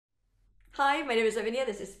Hi, my name is Lavinia,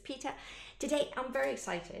 this is Peter. Today I'm very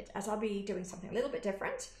excited as I'll be doing something a little bit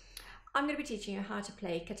different. I'm going to be teaching you how to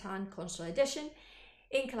play Catan Console Edition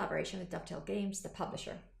in collaboration with Dovetail Games, the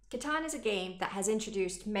publisher. Catan is a game that has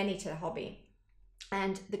introduced many to the hobby,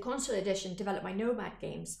 and the console edition developed by Nomad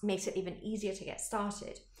Games makes it even easier to get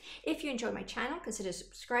started. If you enjoy my channel, consider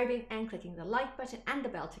subscribing and clicking the like button and the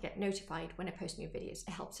bell to get notified when I post new videos.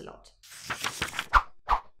 It helps a lot.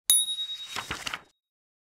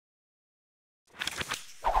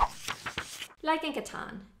 Like in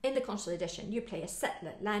Catan, in the console edition, you play a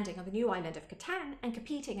settler landing on the new island of Catan and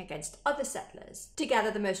competing against other settlers to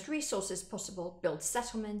gather the most resources possible, build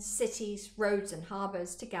settlements, cities, roads and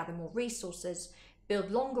harbours to gather more resources,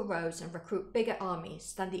 build longer roads and recruit bigger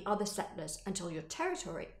armies than the other settlers until your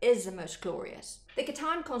territory is the most glorious. The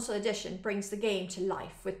Catan Console Edition brings the game to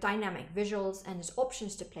life with dynamic visuals and has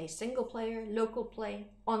options to play single player, local play,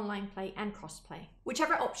 online play and cross-play.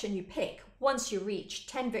 Whichever option you pick, once you reach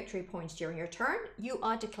 10 victory points during your turn, you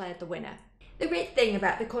are declared the winner. The great thing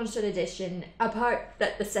about the console edition, apart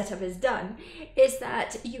that the setup is done, is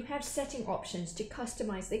that you have setting options to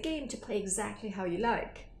customize the game to play exactly how you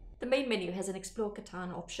like. The main menu has an Explore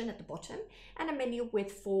Catan option at the bottom and a menu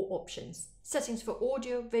with 4 options. Settings for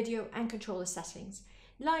audio, video and controller settings.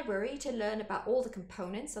 Library to learn about all the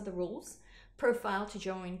components of the rules. Profile to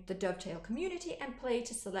join the Dovetail community, and play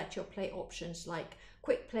to select your play options like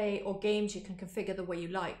quick play or games you can configure the way you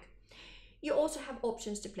like. You also have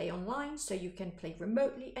options to play online, so you can play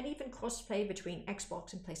remotely and even cross-play between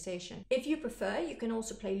Xbox and PlayStation. If you prefer, you can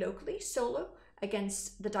also play locally, solo,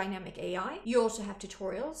 against the dynamic AI. You also have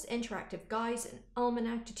tutorials, interactive guides and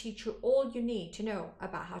almanac to teach you all you need to know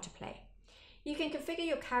about how to play. You can configure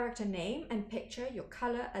your character name and picture, your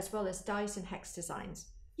color, as well as dice and hex designs.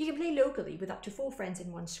 You can play locally with up to 4 friends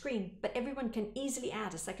in one screen, but everyone can easily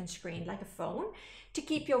add a second screen like a phone to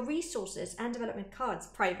keep your resources and development cards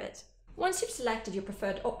private. Once you've selected your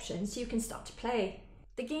preferred options, you can start to play.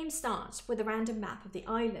 The game starts with a random map of the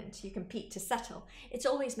island you compete to settle. It's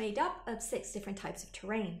always made up of 6 different types of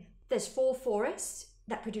terrain. There's 4 forests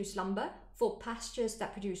that produce lumber, 4 pastures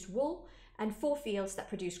that produce wool, and 4 fields that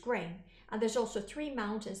produce grain. And there's also 3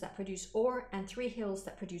 mountains that produce ore and 3 hills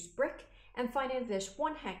that produce brick. And finally, there's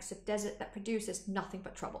 1 hex of desert that produces nothing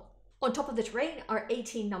but trouble. On top of the terrain are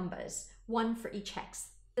 18 numbers, 1 for each hex.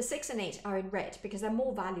 The 6 and 8 are in red because they're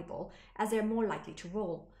more valuable as they're more likely to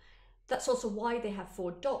roll. That's also why they have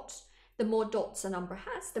 4 dots. The more dots a number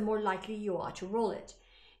has, the more likely you are to roll it.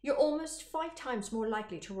 You're almost 5 times more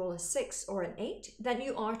likely to roll a 6 or an 8 than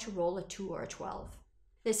you are to roll a 2 or a 12.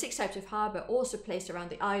 There's 6 types of harbour also placed around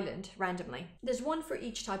the island randomly. There's 1 for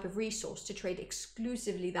each type of resource to trade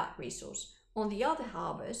exclusively that resource. On the other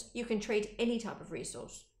harbours, you can trade any type of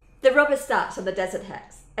resource. The rubber starts on the desert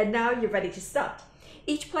hex, and now you're ready to start.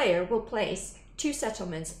 Each player will place 2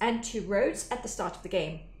 settlements and 2 roads at the start of the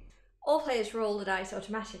game. All players roll the dice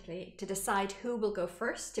automatically to decide who will go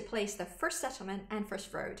first to place their first settlement and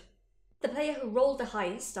first road. The player who rolled the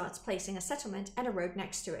highest starts placing a settlement and a road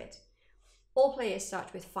next to it. All players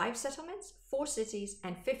start with 5 settlements, 4 cities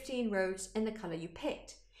and 15 roads in the colour you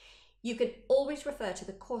picked. You can always refer to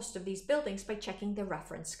the cost of these buildings by checking the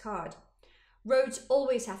reference card. Roads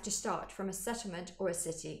always have to start from a settlement or a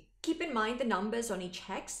city. Keep in mind the numbers on each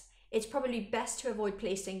hex. It's probably best to avoid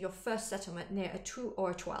placing your first settlement near a 2 or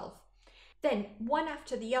a 12. Then, one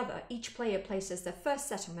after the other, each player places their first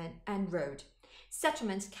settlement and road.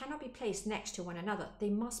 Settlements cannot be placed next to one another. They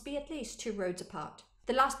must be at least 2 roads apart.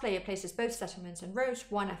 The last player places both settlements and roads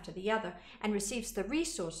one after the other and receives the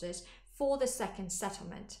resources for the second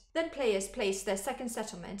settlement. Then players place their second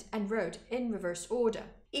settlement and road in reverse order.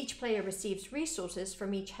 Each player receives resources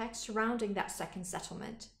from each hex surrounding that second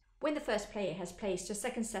settlement. When the first player has placed a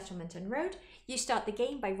second settlement and road, you start the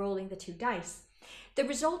game by rolling the 2 dice. The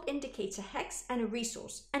result indicates a hex and a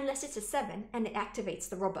resource, unless it's a 7 and it activates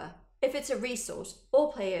the rubber. If it's a resource,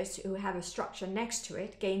 all players who have a structure next to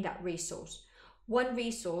it gain that resource. 1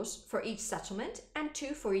 resource for each settlement and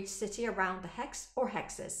 2 for each city around the hex or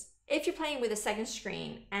hexes. If you're playing with a second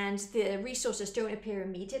screen and the resources don't appear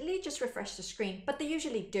immediately, just refresh the screen, but they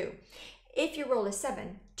usually do. If you roll a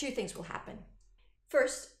 7, 2 things will happen.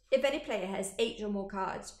 First, if any player has 8 or more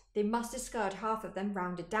cards, they must discard half of them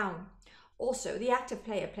rounded down. Also, the active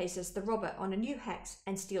player places the rubber on a new hex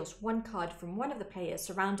and steals 1 card from one of the players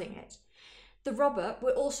surrounding it. The rubber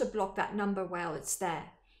will also block that number while it's there.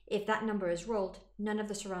 If that number is rolled, none of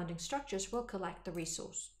the surrounding structures will collect the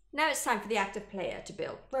resource. Now it's time for the active player to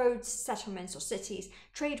build roads, settlements or cities,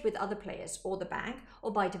 trade with other players or the bank,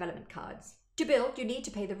 or buy development cards. To build, you need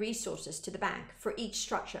to pay the resources to the bank for each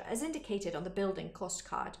structure as indicated on the building cost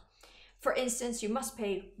card. For instance, you must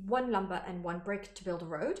pay 1 lumber and 1 brick to build a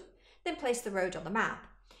road, then place the road on the map.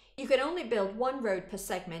 You can only build 1 road per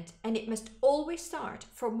segment, and it must always start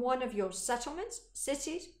from one of your settlements,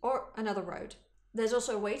 cities, or another road. There's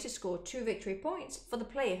also a way to score 2 victory points for the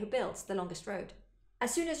player who builds the longest road.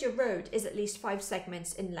 As soon as your road is at least 5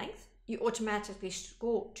 segments in length, you automatically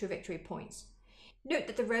score 2 victory points. Note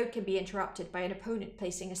that the road can be interrupted by an opponent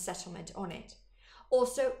placing a settlement on it.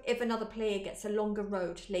 Also, if another player gets a longer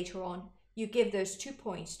road later on, you give those 2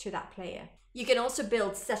 points to that player. You can also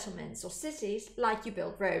build settlements or cities like you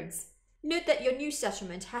build roads. Note that your new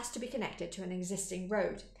settlement has to be connected to an existing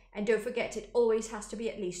road, and don't forget it always has to be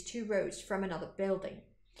at least 2 roads from another building.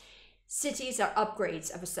 Cities are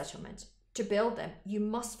upgrades of a settlement. To build them, you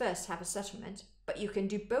must first have a settlement, but you can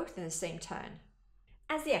do both in the same turn.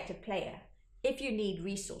 As the active player, if you need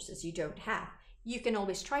resources you don't have, you can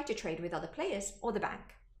always try to trade with other players or the bank.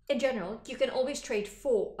 In general, you can always trade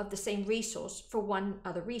 4 of the same resource for 1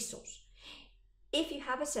 other resource. If you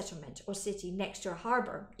have a settlement or city next to a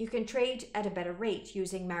harbour, you can trade at a better rate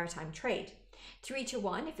using maritime trade.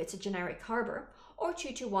 3-to-1 if it's a generic harbour, or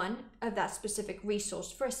 2-to-1 of that specific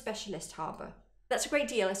resource for a specialist harbour. That's a great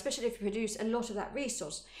deal, especially if you produce a lot of that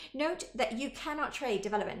resource. Note that you cannot trade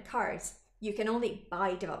development cards. You can only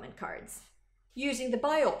buy development cards. Using the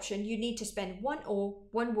buy option, you need to spend 1 ore,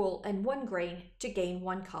 1 wool and 1 grain to gain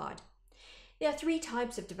 1 card. There are 3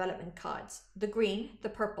 types of development cards: the green, the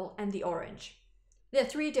purple and the orange. There are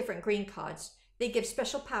 3 different green cards. They give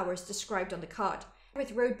special powers described on the card.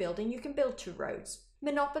 With road building, you can build 2 roads.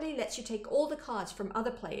 Monopoly lets you take all the cards from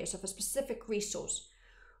other players of a specific resource.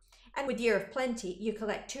 And with Year of Plenty, you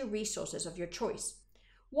collect 2 resources of your choice.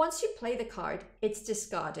 Once you play the card, it's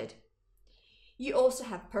discarded. You also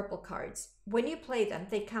have purple cards. When you play them,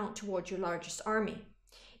 they count towards your largest army.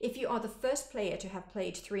 If you are the first player to have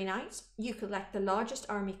played 3 knights, you collect the largest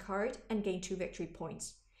army card and gain 2 victory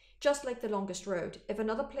points. Just like the longest road, if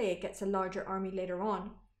another player gets a larger army later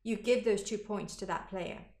on, you give those 2 points to that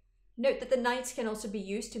player. Note that the knights can also be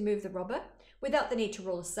used to move the robber without the need to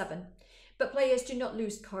roll a 7, but players do not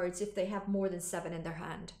lose cards if they have more than 7 in their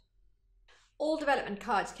hand. All development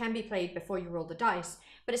cards can be played before you roll the dice,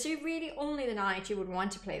 but it's really only the knight you would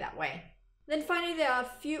want to play that way. Then finally, there are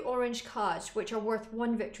a few orange cards which are worth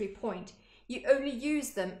 1 victory point. You only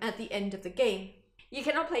use them at the end of the game. You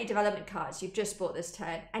cannot play development cards you've just bought this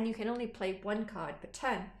turn, and you can only play 1 card per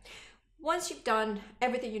turn. Once you've done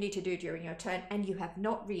everything you need to do during your turn and you have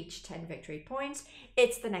not reached 10 victory points,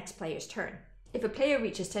 it's the next player's turn. If a player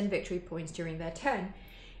reaches 10 victory points during their turn,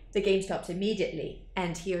 the game stops immediately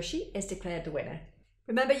and he or she is declared the winner.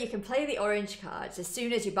 Remember, you can play the orange cards as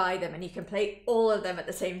soon as you buy them, and you can play all of them at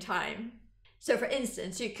the same time. So for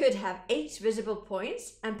instance, you could have 8 visible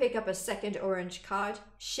points and pick up a second orange card,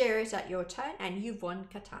 share it at your turn, and you've won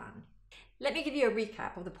Catan. Let me give you a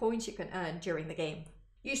recap of the points you can earn during the game.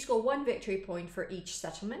 You score 1 victory point for each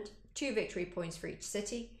settlement, 2 victory points for each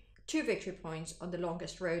city, 2 victory points on the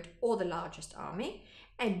longest road or the largest army,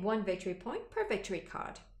 and 1 victory point per victory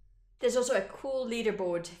card. There's also a cool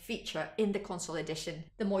leaderboard feature in the console edition.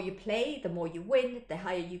 The more you play, the more you win, the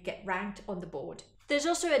higher you get ranked on the board. There's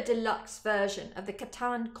also a deluxe version of the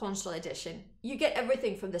Catan Console Edition. You get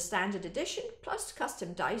everything from the standard edition, plus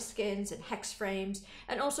custom dice skins and hex frames,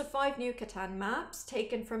 and also 5 new Catan maps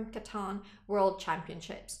taken from Catan World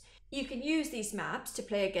Championships. You can use these maps to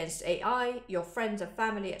play against AI, your friends or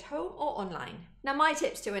family at home, or online. Now, my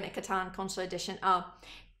tips to win a Catan Console Edition are: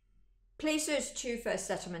 place those 2 first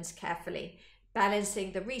settlements carefully,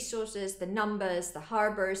 balancing the resources, the numbers, the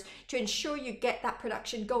harbours, to ensure you get that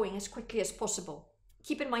production going as quickly as possible.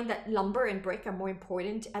 Keep in mind that lumber and brick are more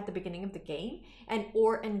important at the beginning of the game, and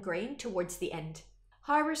ore and grain towards the end.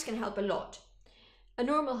 Harbours can help a lot. A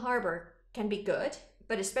normal harbour can be good,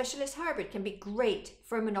 but a specialist harbour can be great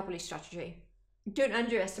for a Monopoly strategy. Don't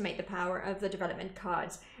underestimate the power of the development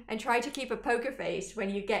cards, and try to keep a poker face when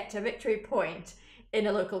you get to a victory point in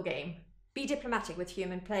a local game. Be diplomatic with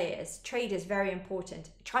human players. Trade is very important.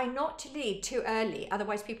 Try not to leave too early,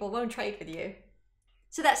 otherwise people won't trade with you.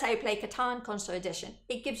 So that's how you play Catan Console Edition.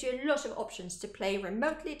 It gives you a lot of options to play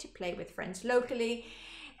remotely, to play with friends locally,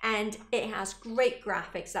 and it has great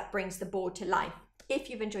graphics that brings the board to life. If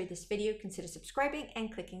you've enjoyed this video, consider subscribing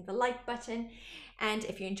and clicking the like button. And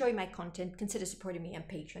if you enjoy my content, consider supporting me on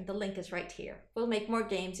Patreon. The link is right here. We'll make more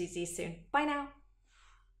games easy soon. Bye now.